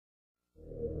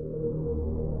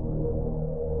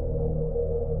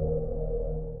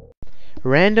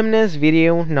Randomness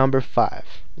video number 5.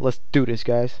 Let's do this,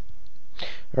 guys.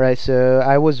 Alright, so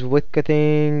I was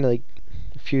wicketing like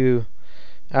a few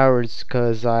hours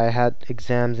because I had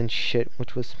exams and shit,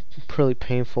 which was pretty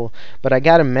painful. But I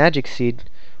got a magic seed,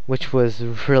 which was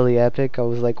really epic. I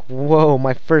was like, whoa,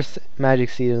 my first magic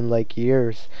seed in like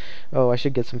years. Oh, I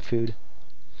should get some food.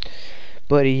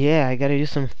 But yeah, I gotta do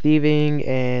some thieving,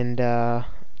 and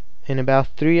in about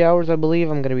 3 hours, I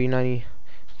believe, I'm gonna be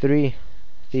 93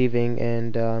 thieving,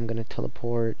 and I'm gonna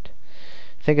teleport.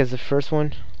 I think it's the first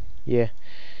one. Yeah,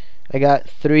 I got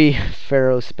 3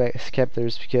 Pharaoh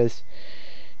Scepters because,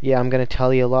 yeah, I'm gonna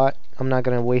tell you a lot. I'm not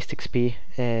gonna waste XP,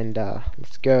 and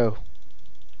let's go.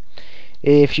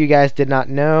 If you guys did not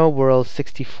know, World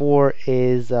 64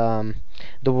 is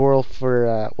the world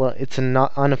for, well, it's an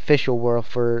unofficial world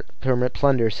for Pyramid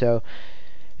Plunder. So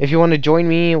if you want to join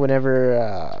me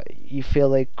whenever you feel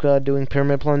like doing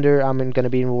Pyramid Plunder, I'm gonna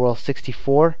be in World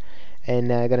 64, and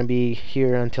gonna be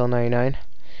here until 99.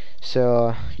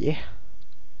 So yeah.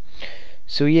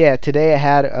 So yeah, today I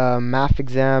had a math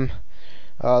exam,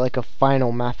 like a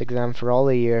final math exam for all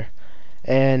the year,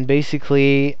 and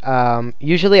basically,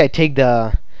 usually I take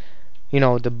the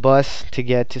bus to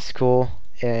get to school,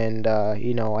 and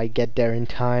I get there in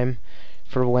time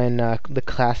for when the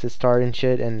classes start and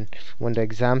shit, and when the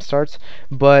exam starts.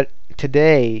 But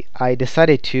today I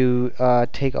decided to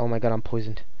take. Oh my god, I'm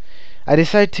poisoned. I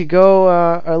decided to go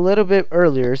a little bit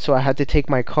earlier, so I had to take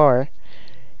my car.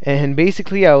 And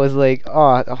basically, I was like,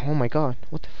 oh my god,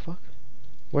 what the fuck?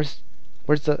 Where's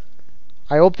the?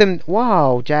 I opened them.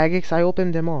 Wow, Jagex, I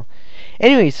opened them all.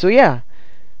 Anyway, so yeah,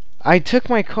 I took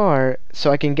my car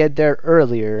so I can get there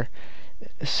earlier.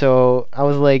 So I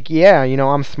was like, yeah,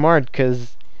 I'm smart,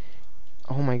 cause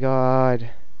oh my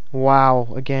god, wow,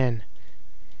 again.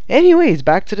 Anyways,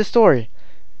 back to the story.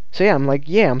 So yeah, I'm like,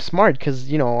 yeah, I'm smart, cause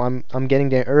I'm getting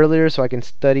there earlier so I can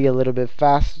study a little bit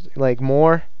fast, like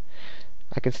more.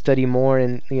 I can study more,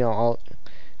 and I'll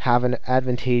have an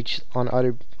advantage on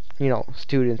other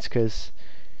students, because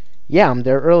yeah, I'm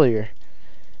there earlier,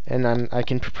 and I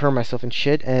can prepare myself and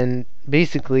shit. And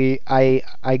basically, I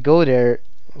go there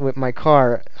with my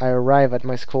car. I arrive at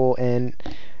my school, and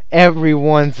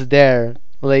everyone's there.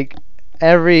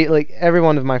 Every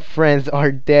one of my friends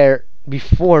are there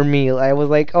before me. I was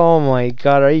like, oh my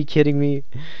god, are you kidding me?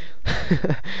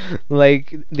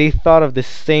 Like, they thought of the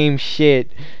same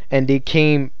shit, and they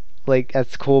came like at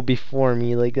school before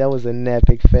me. Like, that was an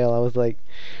epic fail. I was like,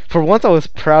 for once I was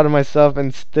proud of myself,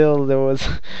 and still there was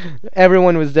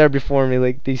everyone was there before me.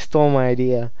 Like, they stole my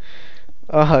idea.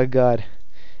 Oh god.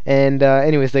 And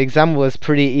anyways, the exam was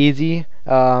pretty easy.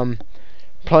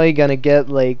 Probably gonna get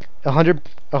like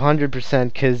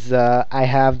 100%, because I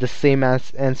have the same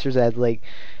answers as like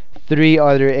 3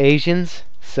 other Asians.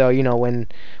 So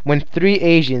when 3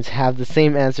 Asians have the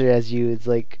same answer as you, it's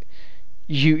like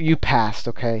you passed.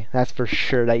 Okay, that's for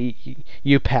sure that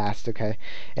you passed. Okay,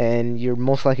 and you're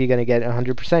most likely gonna get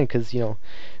 100%, because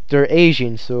they're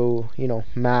Asian. So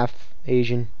math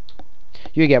Asian.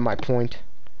 You get my point.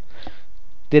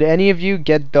 Did any of you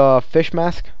get the fish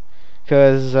mask?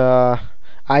 Because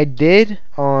I did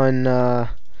on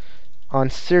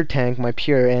Sir Tank, my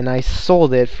peer, and I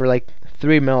sold it for like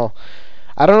 3 mil.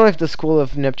 I don't know if the School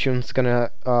of Neptune's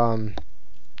gonna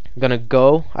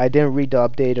go. I didn't read the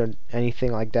update or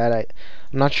anything like that.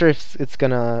 I'm not sure if it's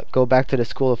gonna go back to the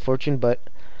School of Fortune, but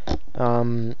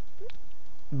um,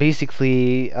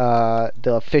 basically,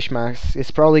 the fish mask is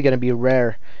probably gonna be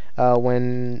rare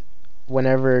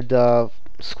whenever the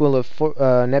School of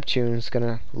Neptune's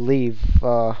gonna leave.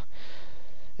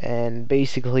 And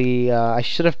basically, I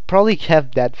should have probably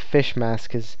kept that fish mask,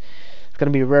 because it's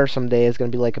gonna be rare someday. It's gonna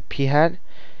be like a pea hat.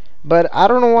 But I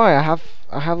don't know why. I have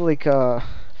like a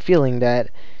feeling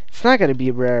that it's not gonna be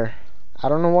rare. I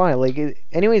don't know why. Like,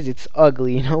 anyways, it's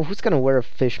ugly. Who's gonna wear a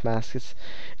fish mask? It's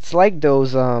like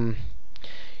those those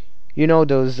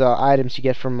items you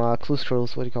get from Clue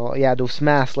Scrolls. What do you call it? Yeah, those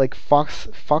masks, like fox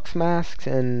masks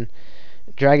and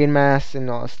dragon masks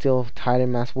and steel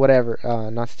titan masks, whatever.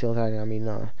 Not steel titan. I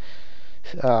mean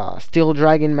steel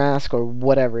dragon mask or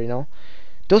whatever.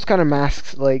 Those kind of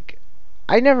masks. Like,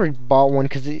 I never bought one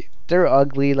because they're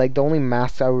ugly. Like, the only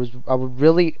masks I would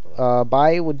really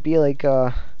buy would be like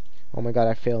oh my god,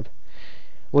 I failed.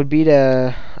 Would be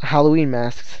the Halloween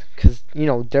masks, because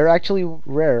they're actually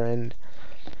rare, and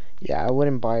yeah, I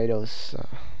wouldn't buy those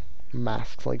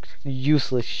masks. Like,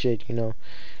 useless shit.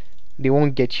 They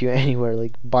won't get you anywhere.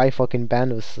 Like, buy fucking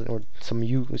bandos or some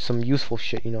useful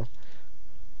shit.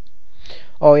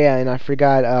 Oh yeah, and I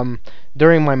forgot.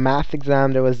 During my math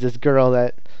exam, there was this girl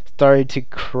that started to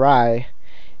cry,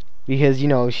 because you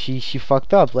know she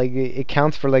fucked up. Like it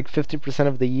counts for like 50%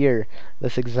 of the year,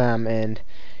 this exam, and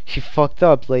she fucked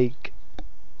up. Like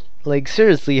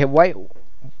seriously, why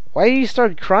do you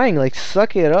start crying? Like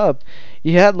suck it up.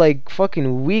 You had like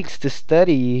fucking weeks to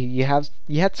study. You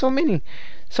had so many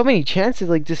chances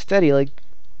like to study. Like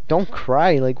don't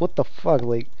cry. Like what the fuck?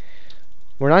 Like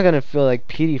we're not gonna feel like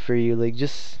pity for you. Like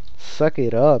just suck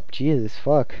it up. Jesus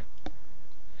fuck.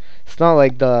 It's not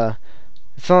like the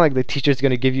teacher's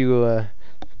gonna give you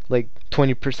like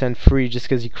 20% free just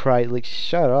because you cried. Like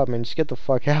shut up, man. Just get the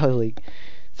fuck out. Like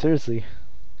seriously.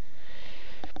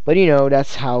 But you know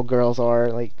that's how girls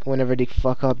are. Like whenever they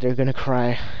fuck up, they're gonna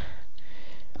cry.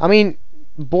 I mean,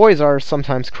 boys are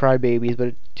sometimes crybabies,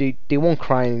 but they won't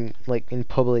cry in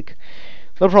public.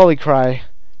 They'll probably cry,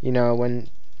 when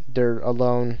they're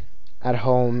alone at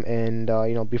home and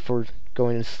before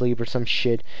going to sleep or some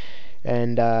shit,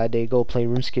 and they go play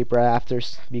RuneScape right after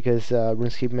because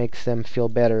RuneScape makes them feel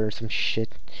better or some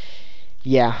shit.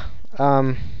 Yeah,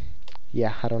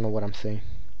 yeah, I don't know what I'm saying.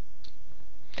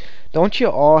 Don't you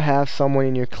all have someone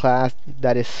in your class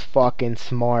that is fucking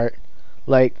smart?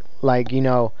 Like,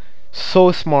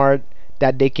 so smart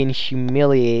that they can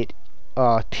humiliate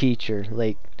a teacher.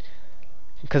 Like,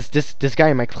 because this guy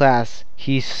in my class,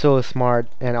 he's so smart,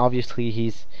 and obviously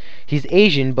he's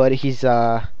Asian, but he's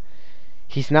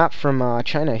not from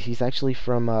China. He's actually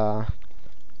from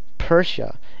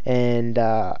Persia and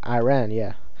Iran.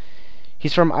 Yeah,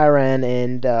 he's from Iran,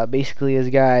 and basically this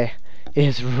guy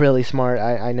is really smart.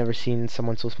 I never seen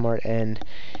someone so smart. And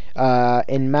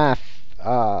in math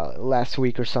last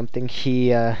week or something,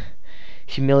 he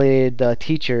humiliated the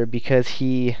teacher because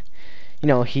he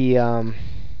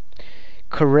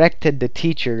corrected the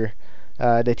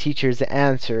teacher's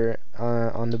answer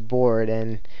on the board,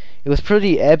 and it was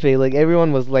pretty epic. Like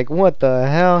everyone was like, "What the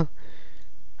hell?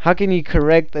 How can you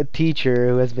correct a teacher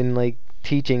who has been like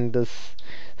teaching this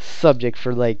subject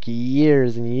for like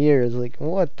years and years? Like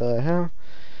what the hell?"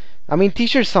 I mean,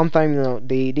 teachers sometimes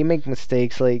they make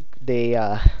mistakes. Like they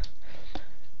I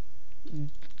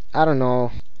don't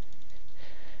know.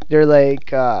 They're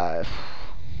like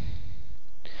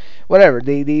whatever.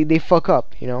 They fuck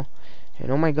up.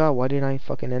 And oh my god, why did I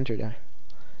fucking enter that?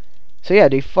 So yeah,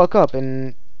 they fuck up,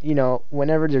 and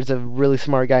whenever there's a really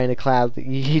smart guy in the class,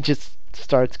 he just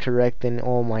starts correcting.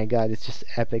 Oh my god, it's just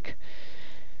epic.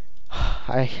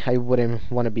 I wouldn't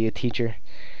want to be a teacher.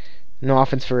 No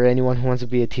offense for anyone who wants to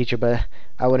be a teacher, but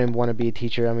I wouldn't want to be a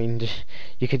teacher. I mean,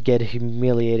 you could get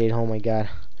humiliated. Oh my god,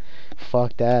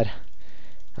 fuck that.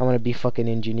 I want to be fucking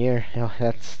engineer.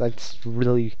 That's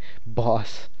really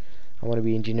boss. I want to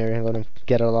be engineer. I want to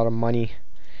get a lot of money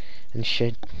and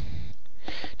shit.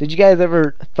 Did you guys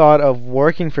ever thought of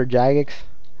working for Jagex?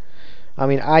 I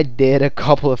mean, I did a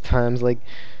couple of times. Like,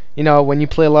 when you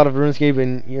play a lot of RuneScape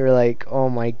and you're like, oh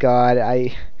my god,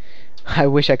 I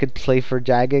wish I could play for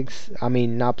Jagex. I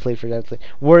mean, not play for Jagex,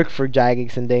 work for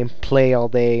Jagex and then play all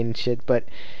day and shit. But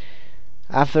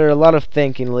after a lot of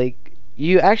thinking, like,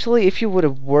 you actually, if you would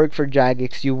have worked for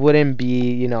Jagex, you wouldn't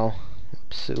be,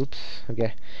 oops,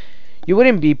 okay. You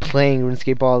wouldn't be playing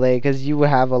RuneScape all day because you would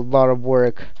have a lot of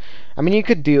work. I mean, you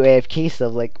could do AFK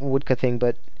stuff like woodcutting,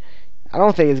 but I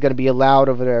don't think it's gonna be allowed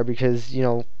over there because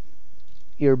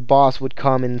your boss would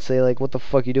come and say like, "What the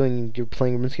fuck you doing? You're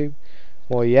playing RuneScape?"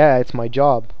 Well, yeah, it's my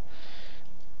job.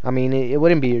 I mean, it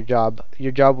wouldn't be your job.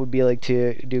 Your job would be like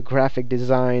to do graphic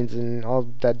designs and all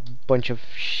that bunch of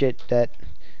shit that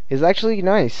is actually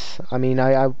nice. I mean,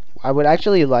 I would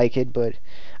actually like it, but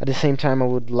at the same time, I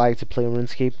would like to play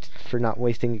RuneScape for not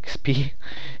wasting XP.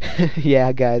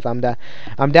 Yeah, guys, I'm that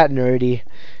nerdy.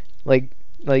 Like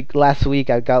like last week,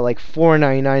 I got like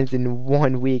 499s in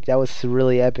 1 week. That was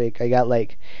really epic. I got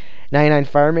like 99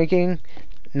 fire making,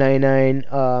 99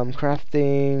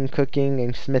 crafting, cooking,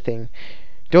 and smithing.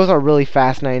 Those are really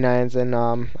fast 99s, and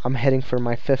I'm heading for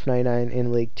my fifth 99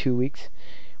 in like 2 weeks,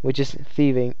 which is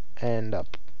thieving, and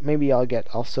maybe I'll get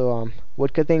also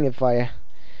woodcutting if I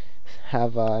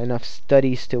have enough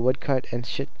studies to woodcut and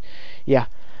shit. Yeah,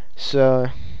 so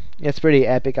it's pretty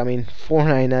epic. I mean,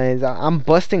 499s. I'm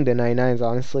busting the 99s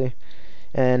honestly,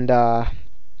 and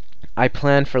I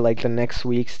plan for like the next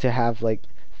weeks to have like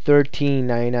 13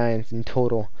 99s in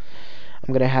total.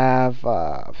 I'm gonna have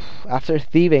after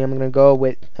thieving, I'm gonna go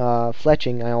with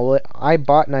fletching. I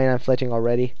bought 99 fletching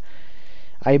already.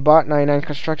 I bought 99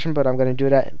 construction, but I'm gonna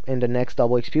do that in the next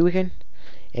double XP weekend.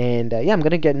 And yeah, I'm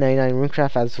gonna get 99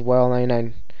 runecraft as well,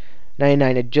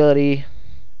 99 agility,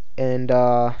 and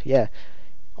yeah.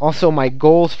 Also, my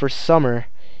goals for summer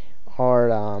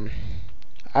are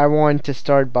I want to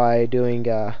start by doing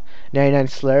 99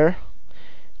 slayer,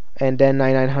 and then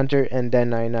 99 hunter, and then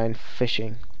 99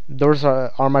 fishing. Those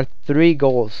are my 3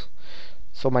 goals.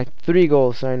 So my 3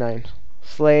 goals are 9: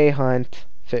 slay, hunt,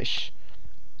 fish.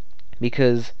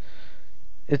 Because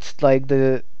it's like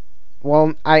the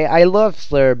well, I love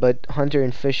Slayer, but Hunter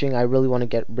and fishing, I really want to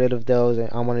get rid of those, and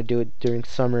I want to do it during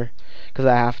summer because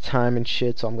I have time and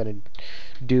shit. So I'm gonna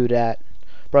do that.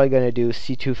 Probably gonna do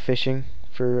C2 fishing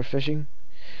for fishing.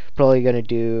 Probably gonna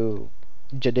do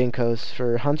Jadinkos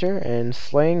for Hunter and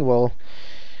slaying. Well,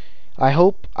 I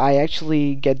hope I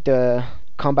actually get the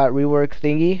combat rework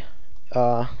thingy,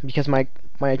 because my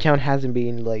account hasn't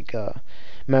been like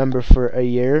member for a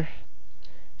year,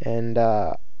 and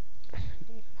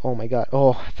oh my god,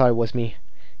 oh, I thought it was me,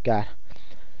 God.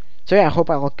 So yeah, I hope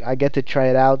I get to try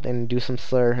it out and do some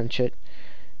Slayer and shit.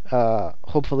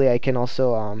 Hopefully I can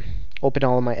also open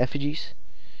all of my effigies.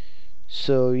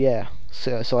 So yeah,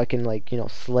 so I can, like,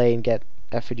 slay and get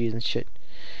effigies and shit.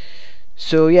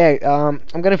 So yeah,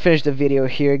 I'm gonna finish the video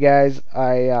here, guys.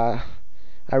 I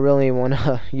really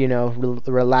wanna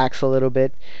relax a little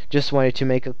bit. Just wanted to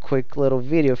make a quick little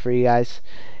video for you guys,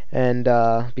 and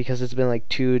because it's been like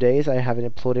 2 days, I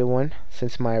haven't uploaded one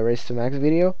since my Race to Max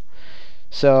video.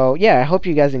 So yeah, I hope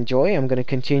you guys enjoy. I'm gonna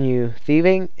continue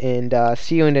thieving, and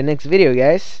see you in the next video,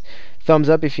 guys. Thumbs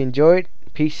up if you enjoyed.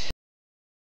 Peace.